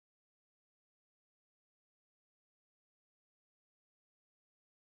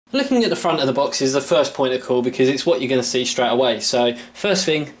Looking at the front of the box is the first point of call because it's what you're going to see straight away. So first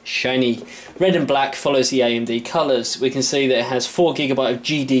thing, shiny. Red and black follows the AMD colours. We can see that it has 4GB of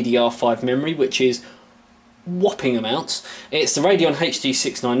GDDR5 memory, which is whopping amounts. It's the Radeon HD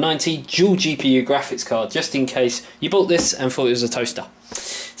 6990 dual GPU graphics card, just in case you bought this and thought it was a toaster.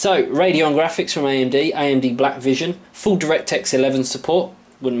 So Radeon graphics from AMD, AMD Black Vision, full DirectX 11 support.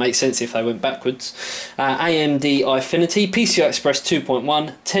 Wouldn't make sense if they went backwards. AMD Eyefinity, PCI Express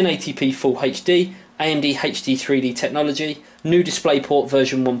 2.1, 1080p Full HD, AMD HD 3D technology, new DisplayPort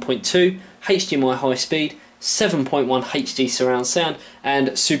version 1.2, HDMI high speed, 7.1 HD surround sound,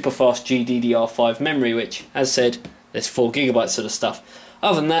 and super fast GDDR5 memory, which, as said, there's 4GB of the stuff.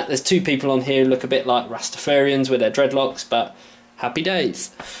 Other than that, there's two people on here who look a bit like Rastafarians with their dreadlocks, but happy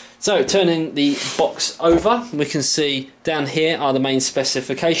days. So turning the box over, we can see down here are the main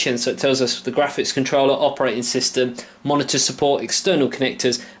specifications. So it tells us the graphics controller, operating system, monitor support, external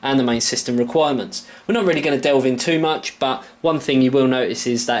connectors, and the main system requirements. We're not really going to delve in too much, but one thing you will notice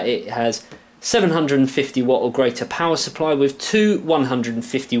is that it has 750 watt or greater power supply with two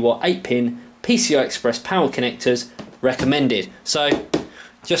 150 watt 8-pin PCI Express power connectors recommended. So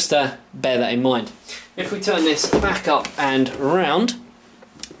just bear that in mind. If we turn this back up and around,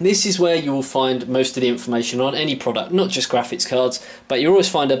 this is where you will find most of the information on any product, not just graphics cards, but you'll always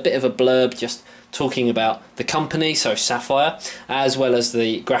find a bit of a blurb just talking about the company, so Sapphire, as well as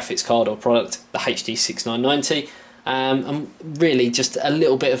the graphics card or product, the HD 6990, and really just a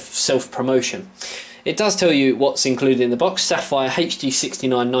little bit of self-promotion. It does tell you what's included in the box: Sapphire HD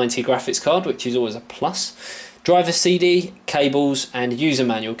 6990 graphics card, which is always a plus. Driver CD, cables, and user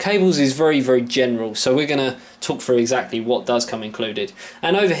manual. Cables is very general, so we're going to talk through exactly what does come included.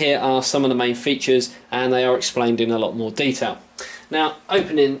 And over here are some of the main features, and they are explained in a lot more detail. Now,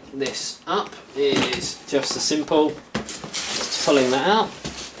 opening this up is just as simple, just pulling that out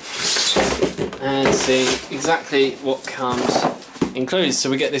and seeing exactly what comes included.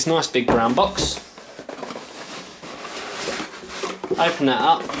 So we get this nice big brown box. Open that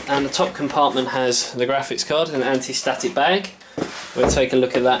up, and the top compartment has the graphics card and an anti-static bag. We'll take a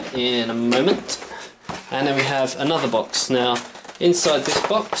look at that in a moment. And then we have another box. Now, inside this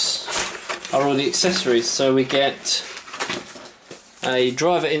box are all the accessories. So we get a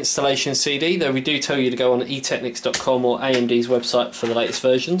driver installation CD, though we do tell you to go on etechnics.com or AMD's website for the latest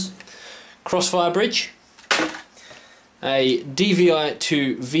versions. Crossfire bridge, a DVI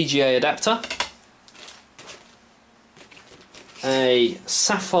to VGA adapter, a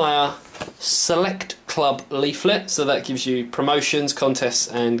Sapphire Select Club leaflet, so that gives you promotions, contests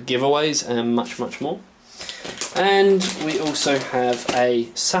and giveaways and much more. And we also have a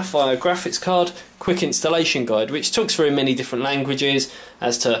Sapphire graphics card quick installation guide, which talks through many different languages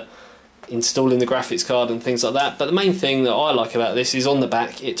as to installing the graphics card and things like that, but the main thing that I like about this is on the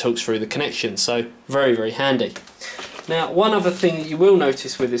back it talks through the connection, so very handy. Now, one other thing that you will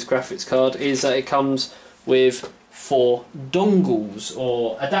notice with this graphics card is that it comes with 4 dongles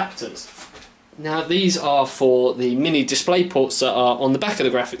or adapters. Now, these are for the mini display ports that are on the back of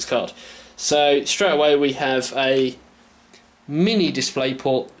the graphics card. So straight away we have a mini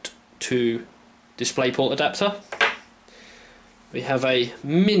DisplayPort to DisplayPort adapter. We have a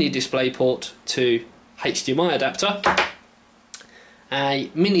mini DisplayPort to HDMI adapter, a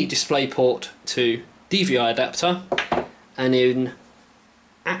mini DisplayPort to DVI adapter, and in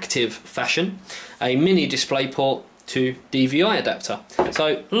active fashion, a mini DisplayPort to DVI adapter.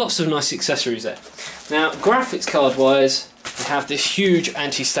 So lots of nice accessories there. Now, graphics card wise, we have this huge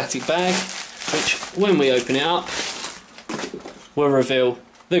anti-static bag, which when we open it up will reveal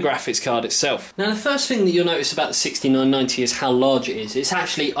the graphics card itself. Now, the first thing that you'll notice about the 6990 is how large it is. It's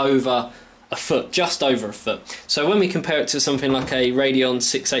actually over a foot, just over a foot. So when we compare it to something like a Radeon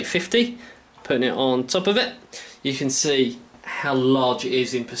 6850, putting it on top of it, you can see how large it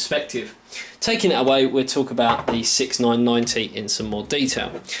is in perspective. Taking it away, we'll talk about the 6990 in some more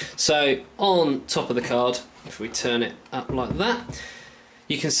detail. So on top of the card, if we turn it up like that,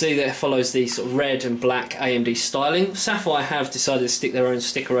 you can see that it follows the sort of red and black AMD styling. Sapphire have decided to stick their own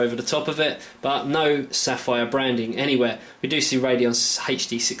sticker over the top of it, but no Sapphire branding anywhere. We do see Radeon's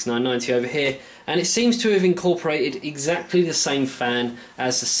HD 6990 over here, and it seems to have incorporated exactly the same fan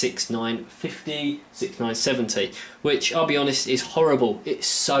as the 6950, 6970, which, I'll be honest, is horrible. It's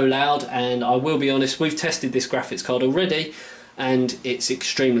so loud, and I will be honest, we've tested this graphics card already, and it's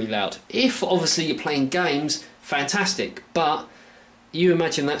extremely loud. If obviously you're playing games, fantastic, but you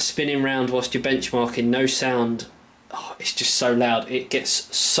imagine that spinning round whilst you're benchmarking, no sound. Oh, it's just so loud, it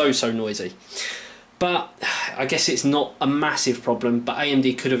gets so noisy. But I guess it's not a massive problem, but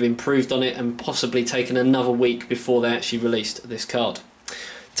AMD could have improved on it and possibly taken another week before they actually released this card.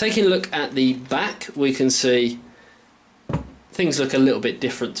 Taking a look at the back, we can see things look a little bit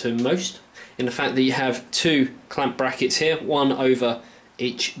different to most, in the fact that you have two clamp brackets here, one over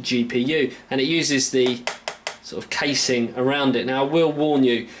each GPU, and it uses the sort of casing around it. Now I will warn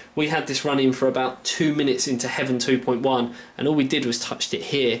you, we had this running for about 2 minutes into Heaven 2.1, and all we did was touched it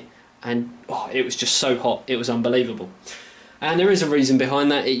here, and it was just so hot, it was unbelievable. And there is a reason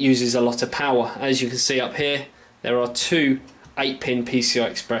behind that. It uses a lot of power. As you can see up here, there are two 8-pin PCI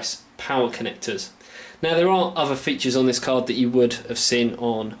Express power connectors. Now there are other features on this card that you would have seen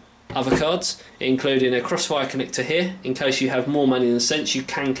on other cards, including a Crossfire Connector here. In case you have more money than sense, you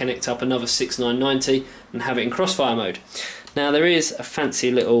can connect up another 6990 and have it in Crossfire mode. Now there is a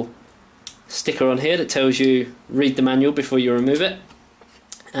fancy little sticker on here that tells you read the manual before you remove it,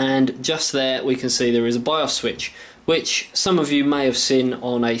 and just there we can see there is a BIOS switch, which some of you may have seen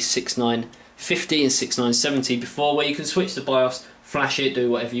on a 6950 and 6970 before, where you can switch the BIOS, flash it,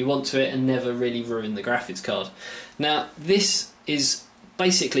 do whatever you want to it, and never really ruin the graphics card. Now this is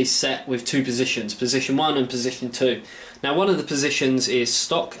basically set with two positions, position 1 and position 2. Now one of the positions is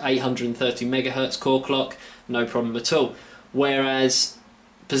stock 830 MHz core clock, no problem at all, whereas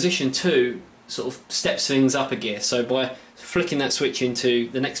position 2 sort of steps things up a gear. So by flicking that switch into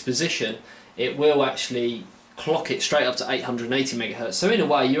the next position, it will actually clock it straight up to 880 MHz. So in a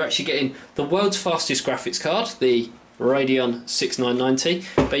way you're actually getting the world's fastest graphics card, the Radeon 6990,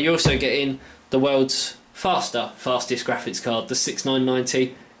 but you're also getting the world's fastest graphics card, the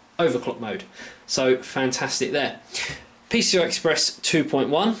 6990 overclock mode. So fantastic there. PCI Express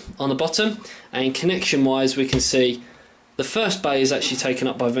 2.1 on the bottom, and connection wise we can see the first bay is actually taken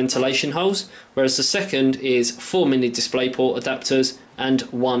up by ventilation holes, whereas the second is 4 mini DisplayPort adapters and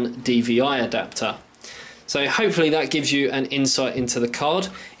 1 DVI adapter. So hopefully that gives you an insight into the card.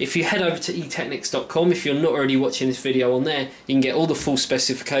 If you head over to etechnics.com, if you're not already watching this video on there, you can get all the full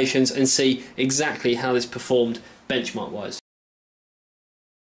specifications and see exactly how this performed benchmark wise.